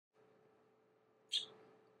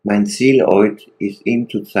Mein Ziel heute ist Ihnen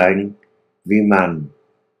zu zeigen, wie man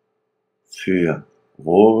für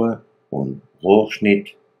Rohre und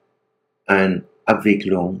Rohrschnitt eine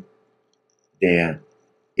Abwicklung, der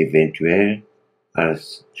eventuell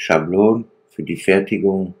als Schablon für die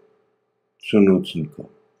Fertigung zu nutzen kommt.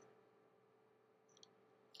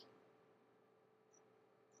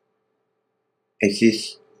 Es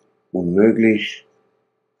ist unmöglich,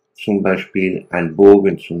 zum Beispiel einen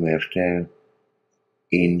Bogen zu erstellen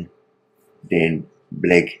in den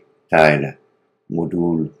Black-Teile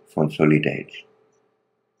Modul von Solid Edge.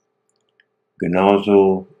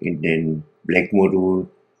 Genauso in den Black-Modul,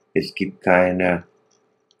 es gibt keine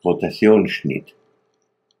Rotationsschnitt.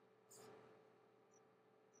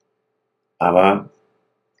 Aber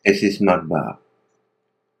es ist machbar.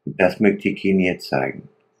 Das möchte ich Ihnen jetzt zeigen.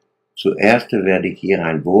 Zuerst werde ich hier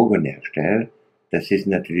einen Bogen erstellen. Das ist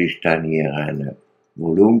natürlich dann hier eine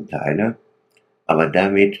Volumenteile. Aber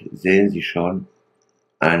damit sehen Sie schon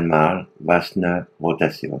einmal, was eine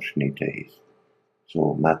Rotationsschnitte ist.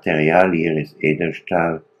 So, Material hier ist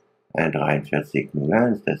Edelstahl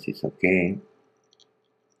 14301, das ist okay.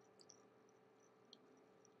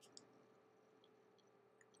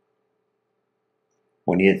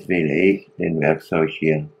 Und jetzt wähle ich den Werkzeug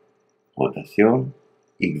hier Rotation.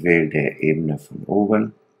 Ich wähle die Ebene von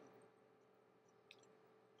oben.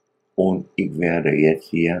 Und ich werde jetzt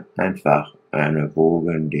hier einfach einen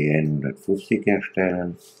Bogen DN150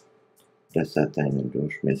 erstellen. Das hat einen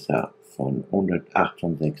Durchmesser von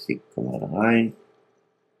 168,3.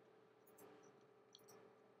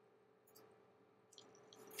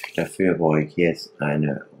 Dafür brauche ich jetzt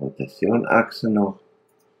eine Rotationachse noch.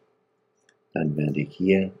 Dann werde ich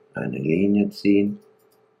hier eine Linie ziehen.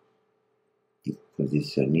 Ich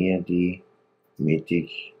positioniere die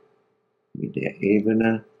mittig mit der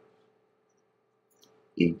Ebene.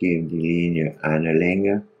 Ich gebe die Linie eine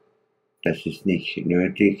Länge. Das ist nicht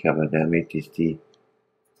nötig, aber damit ist die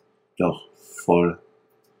doch voll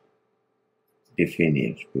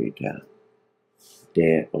definiert später.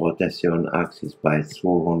 Der Rotationachse ist bei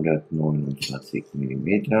 229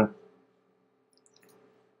 mm.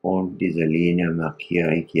 Und diese Linie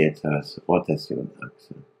markiere ich jetzt als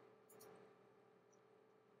Rotationachse.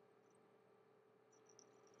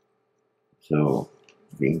 So,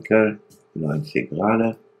 Winkel 90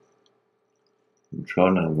 Grad. Und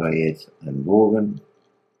schon haben wir jetzt einen Bogen.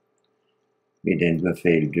 Mit dem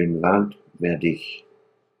Befehl Dünnwand werde ich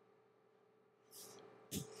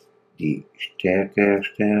die Stärke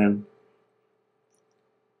erstellen.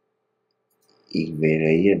 Ich wähle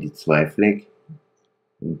hier die Zweifleck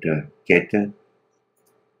unter Kette,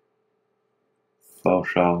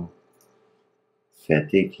 Vorschau,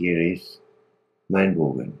 fertig, hier ist mein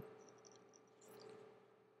Bogen.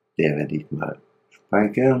 Der werde ich mal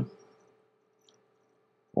speichern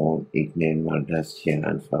und ich nenne mal das hier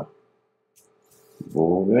einfach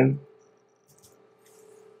Bogen.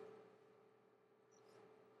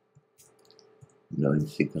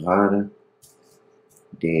 ,90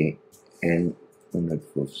 DN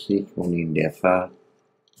 150 und in der Farbe,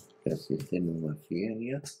 das ist die Nummer 4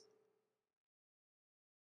 hier.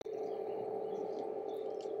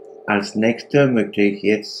 Als nächstes möchte ich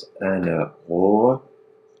jetzt eine Rohr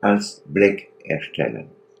als Black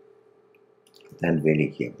erstellen. Dann wähle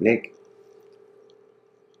ich hier Black.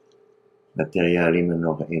 Material immer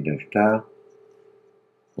noch Edelstahl.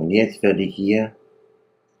 Und jetzt werde ich hier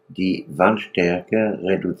die Wandstärke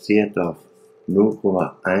reduziert auf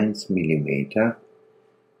 0,1 mm,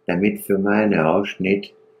 damit für meinen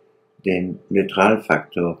Ausschnitt der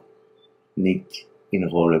Neutralfaktor nicht in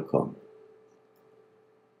Rolle kommt.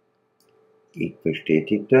 Ich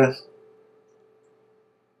bestätige das.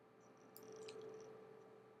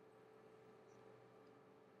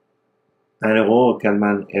 Eine Rohre kann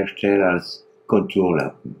man erstellen als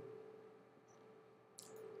Konturlappen.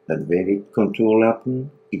 Dann wähle ich Konturlappen.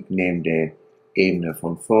 Ich nehme die Ebene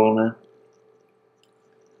von vorne.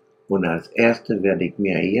 Und als erstes werde ich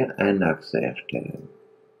mir hier eine Achse erstellen.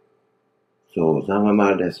 So, sagen wir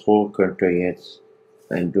mal, das Rohr könnte jetzt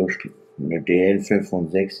eine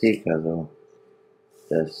DN65, also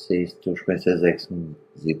das ist Durchmesser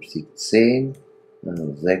 76,10,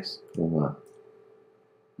 also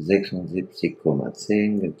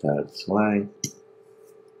 76,10 geteilt 2.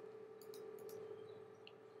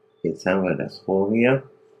 Jetzt haben wir das Rohr hier.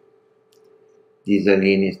 Diese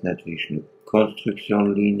Linie ist natürlich eine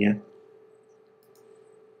Konstruktionslinie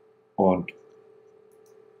und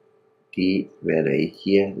die werde ich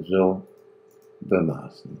hier so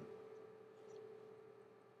bemaßen.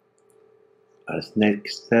 Als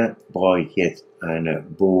nächstes brauche ich jetzt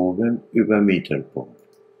einen Bogen über Mittelpunkt.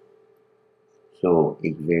 So,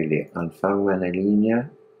 ich wähle Anfang meiner Linie,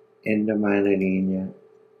 Ende meiner Linie.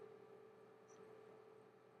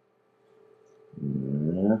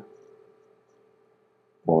 Ja.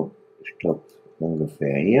 Und Stopp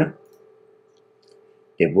ungefähr hier.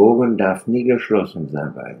 Der Bogen darf nie geschlossen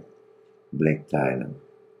sein bei Bleckteilen.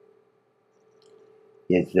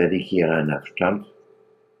 Jetzt werde ich hier ein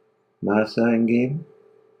Abstandsmaß eingeben.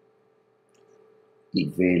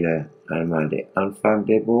 Ich wähle einmal den Anfang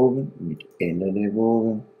der Bogen mit Ende der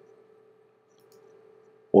Bogen.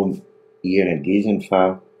 Und hier in diesem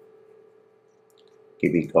Fall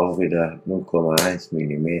gebe ich auch wieder 0,1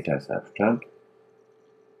 mm Abstand.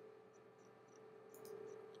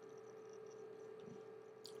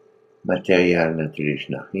 Material natürlich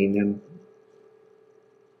nach innen.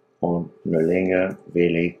 Und eine Länge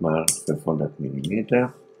wähle ich mal 500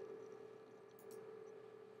 mm.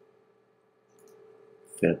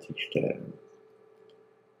 40 Stellen.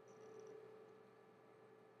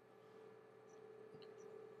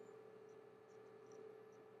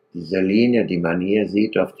 Diese Linie, die man hier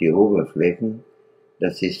sieht auf die Oberflächen,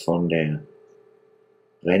 das ist von der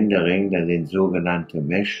Rendering, das sind sogenannte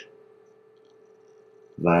Mesh,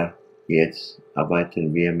 weil jetzt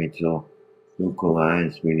arbeiten wir mit so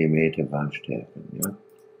 0,1 mm Wandstärken. Ja?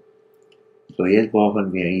 So, jetzt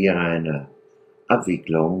brauchen wir hier eine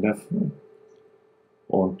Abwicklung dafür.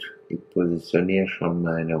 Und ich positioniere schon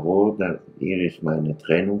meine Rohr, hier ist meine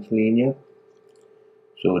Trennungslinie.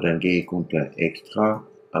 So, dann gehe ich unter Extra,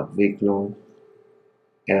 Abwicklung.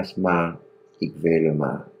 Erstmal, ich wähle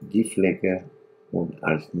mal die Flecke und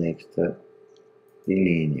als nächste die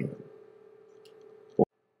Linie.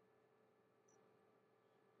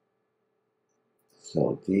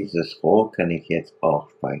 So, dieses Rohr kann ich jetzt auch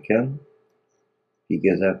speichern. Wie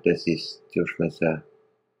gesagt, das ist Durchmesser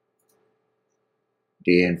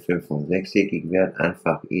DN65. Ich werde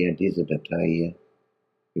einfach hier diese Datei hier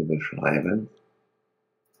überschreiben.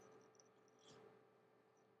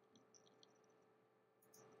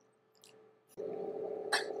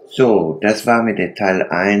 So, das war mit der Teil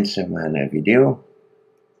 1 meiner Video.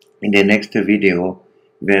 In der nächsten Video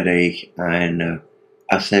werde ich eine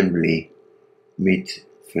Assembly mit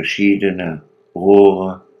verschiedenen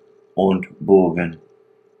Rohren und Bogen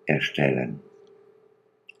erstellen.